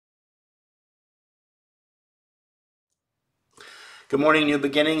Good morning, New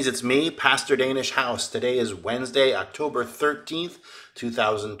Beginnings. It's me, Pastor Danish House. Today is Wednesday, October 13th,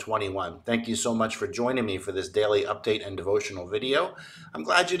 2021. Thank you so much for joining me for this daily update and devotional video. I'm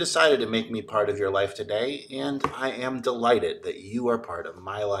glad you decided to make me part of your life today, and I am delighted that you are part of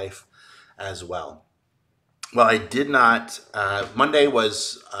my life as well. Well, I did not. Monday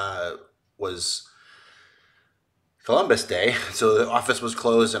was Columbus Day, so the office was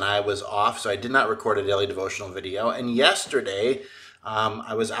closed and I was off, so I did not record a daily devotional video. And yesterday,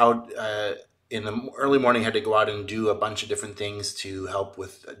 I was out in the early morning, had to go out and do a bunch of different things to help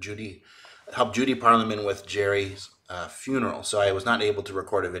Judy Parliament with Jerry's funeral. So I was not able to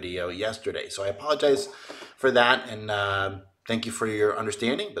record a video yesterday. So I apologize for that, and thank you for your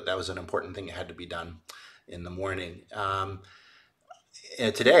understanding, but that was an important thing that had to be done in the morning.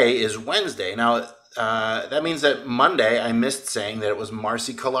 Today is Wednesday. Now, that means that Monday I missed saying that it was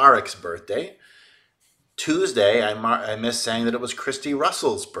Marcy Kolarik's birthday. Tuesday I missed saying that it was Christy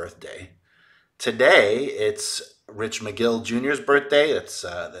Russell's birthday. Today it's Rich McGill Jr.'s birthday.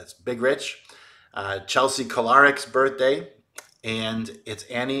 That's Big Rich. Chelsea Kolarik's birthday, and it's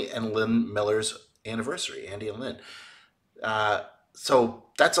Annie and Lynn Miller's anniversary. Andy and Lynn. So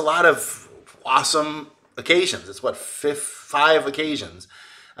that's a lot of awesome occasions. It's five occasions.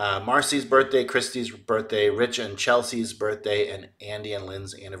 Marcy's birthday, Christy's birthday, Rich and Chelsea's birthday, and Andy and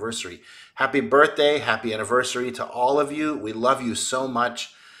Lynn's anniversary. Happy birthday, happy anniversary to all of you. We love you so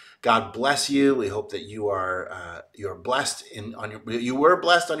much. God bless you. We hope that you are blessed you were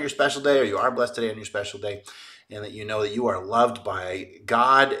blessed on your special day, or you are blessed today on your special day, and that you know that you are loved by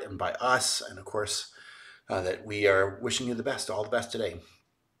God and by us, and of course that we are wishing you the best, all the best today.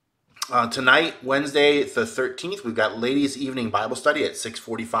 Tonight, Wednesday the 13th, we've got Ladies' Evening Bible Study at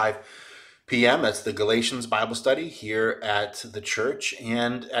 6:45 p.m. That's the Galatians Bible Study here at the church.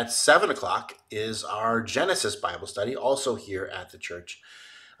 And at 7 o'clock is our Genesis Bible Study, also here at the church.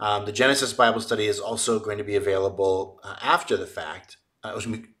 The Genesis Bible Study is also going to be available after the fact. It was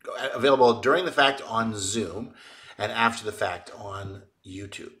going to be available during the fact on Zoom and after the fact on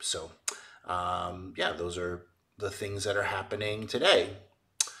YouTube. So, those are the things that are happening today.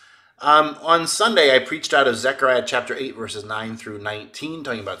 On Sunday, I preached out of Zechariah chapter 8, verses 9 through 19,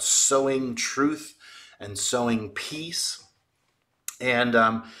 talking about sowing truth and sowing peace. And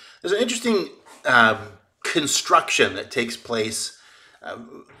there's an interesting construction that takes place,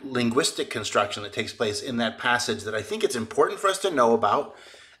 linguistic construction that takes place in that passage that I think it's important for us to know about,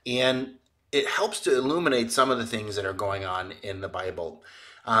 and it helps to illuminate some of the things that are going on in the Bible.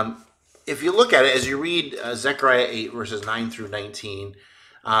 If you look at it, as you read Zechariah 8, verses 9 through 19,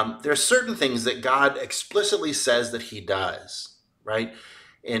 there are certain things that God explicitly says that he does, right?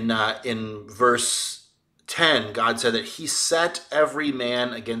 In verse 10, God said that he set every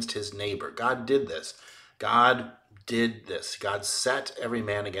man against his neighbor. God did this. God did this. God set every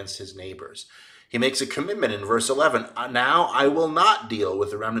man against his neighbors. He makes a commitment in verse 11. Now I will not deal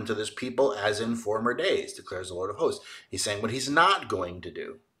with the remnant of this people as in former days, declares the Lord of hosts. He's saying what he's not going to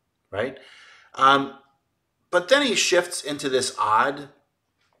do, right? But then he shifts into this odd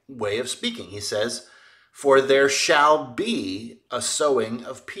way of speaking. He says, for there shall be a sowing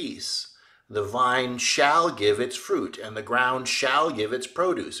of peace. The vine shall give its fruit, and the ground shall give its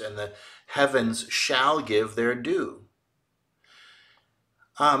produce, and the heavens shall give their due.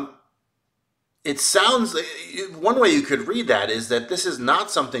 It sounds, one way you could read that is that this is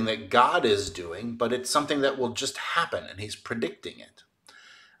not something that God is doing, but it's something that will just happen, and he's predicting it.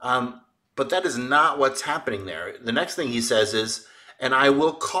 But that is not what's happening there. The next thing he says is, and I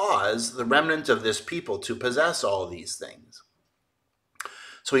will cause the remnant of this people to possess all these things.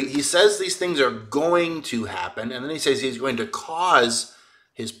 So he says these things are going to happen, and then he says he's going to cause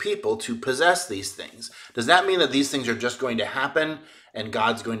his people to possess these things. Does that mean that these things are just going to happen and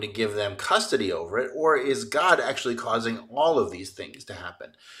God's going to give them custody over it, or is God actually causing all of these things to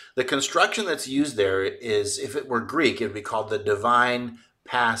happen? The construction that's used there is, if it were Greek, it would be called the divine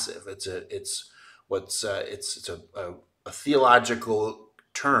passive. It's a theological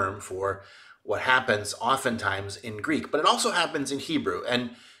term for what happens oftentimes in Greek, but it also happens in Hebrew.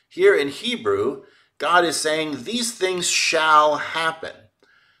 And here in Hebrew, God is saying these things shall happen.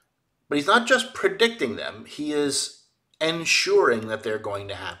 But he's not just predicting them, he is ensuring that they're going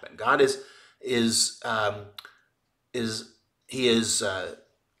to happen. God it is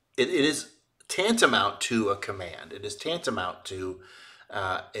tantamount to a command. It is tantamount to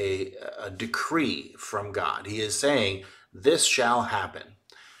a decree from God. He is saying, this shall happen.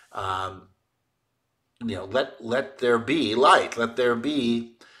 Let there be light. Let there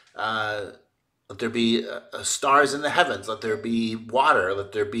be stars in the heavens. Let there be water.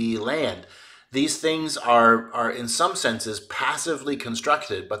 Let there be land. These things are in some senses passively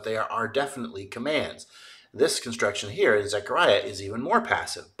constructed, but they are definitely commands. This construction here in Zechariah is even more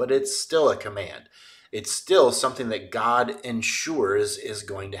passive, but it's still a command. It's still something that God ensures is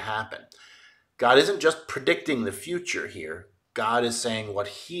going to happen. God isn't just predicting the future here. God is saying what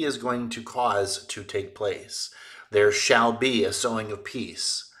he is going to cause to take place. There shall be a sowing of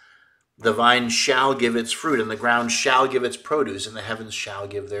peace. The vine shall give its fruit, and the ground shall give its produce, and the heavens shall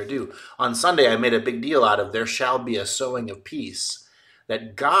give their due. On Sunday, I made a big deal out of there shall be a sowing of peace,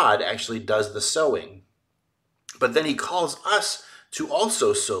 that God actually does the sowing. But then he calls us to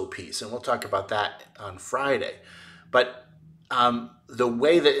also sow peace, and we'll talk about that on Friday. But the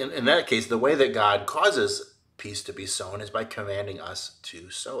way that, in that case, the way that God causes peace to be sown is by commanding us to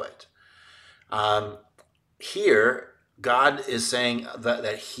sow it. Here, God is saying that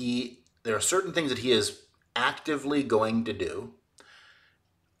there are certain things that he is actively going to do.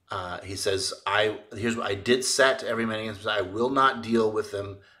 He says, here's what I did set every man against him. I will not deal with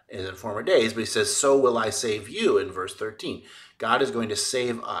them in the former days, but he says, so will I save you in verse 13. God is going to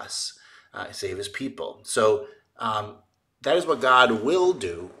save us, save his people. So that is what God will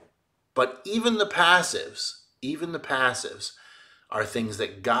do. But even the passives are things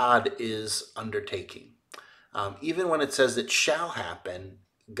that God is undertaking. Even when it says it shall happen,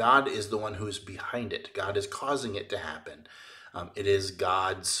 God is the one who is behind it. God is causing it to happen. It is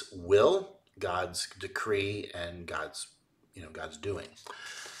God's will, God's decree, and God's doing.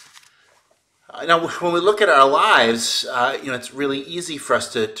 Now, when we look at our lives, it's really easy for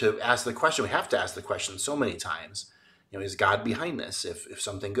us to ask the question. We have to ask the question so many times. Is God behind this? If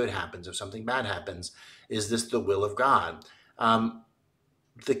something good happens, if something bad happens, is this the will of God?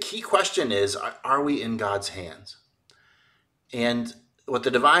 The key question is, are we in God's hands? And what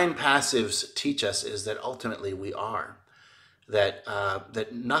the divine passives teach us is that ultimately we are. That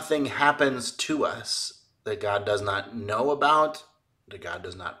nothing happens to us that God does not know about, that God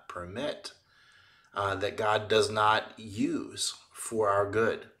does not permit, that God does not use for our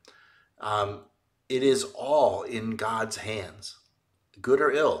good. It is all in God's hands. Good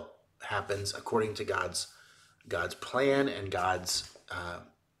or ill happens according to God's plan and God's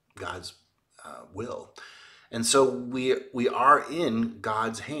will. And so we are in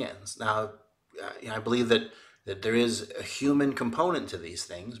God's hands. Now, I believe that there is a human component to these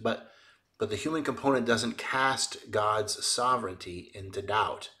things, but the human component doesn't cast God's sovereignty into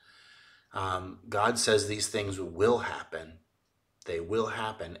doubt. God says these things will happen. They will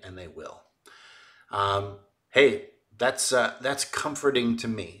happen, and they will. Hey, that's comforting to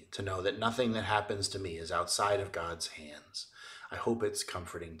me to know that nothing that happens to me is outside of God's hands. I hope it's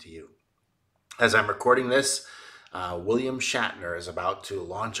comforting to you. As I'm recording this, William Shatner is about to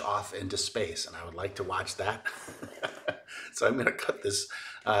launch off into space, and I would like to watch that. So I'm going to cut this.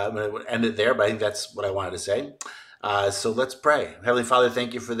 I'm going to end it there, but I think that's what I wanted to say. So let's pray. Heavenly Father,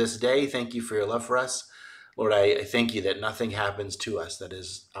 thank you for this day. Thank you for your love for us. Lord, I thank you that nothing happens to us that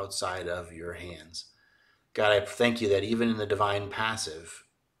is outside of your hands. God, I thank you that even in the divine passive,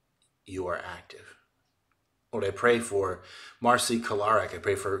 you are active. Lord, I pray for Marcy Kolarek. I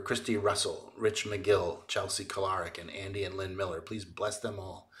pray for Christy Russell, Rich McGill, Chelsea Kolarek, and Andy and Lynn Miller. Please bless them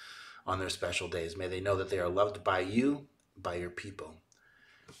all on their special days. May they know that they are loved by you, by your people.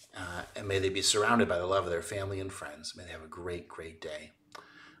 And may they be surrounded by the love of their family and friends. May they have a great, great day.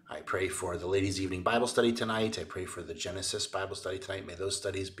 I pray for the Ladies' Evening Bible Study tonight. I pray for the Genesis Bible Study tonight. May those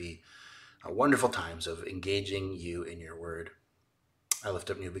studies be wonderful times of engaging you in your word. I lift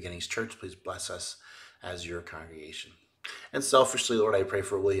up New Beginnings Church. Please bless us as your congregation. And selfishly, Lord, I pray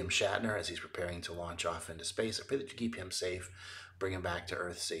for William Shatner as he's preparing to launch off into space. I pray that you keep him safe, bring him back to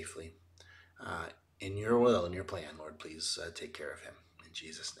Earth safely. In your will and your plan, Lord, please take care of him. In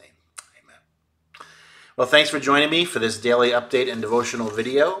Jesus' name, amen. Well, thanks for joining me for this daily update and devotional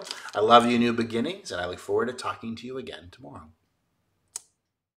video. I love you, New Beginnings, and I look forward to talking to you again tomorrow.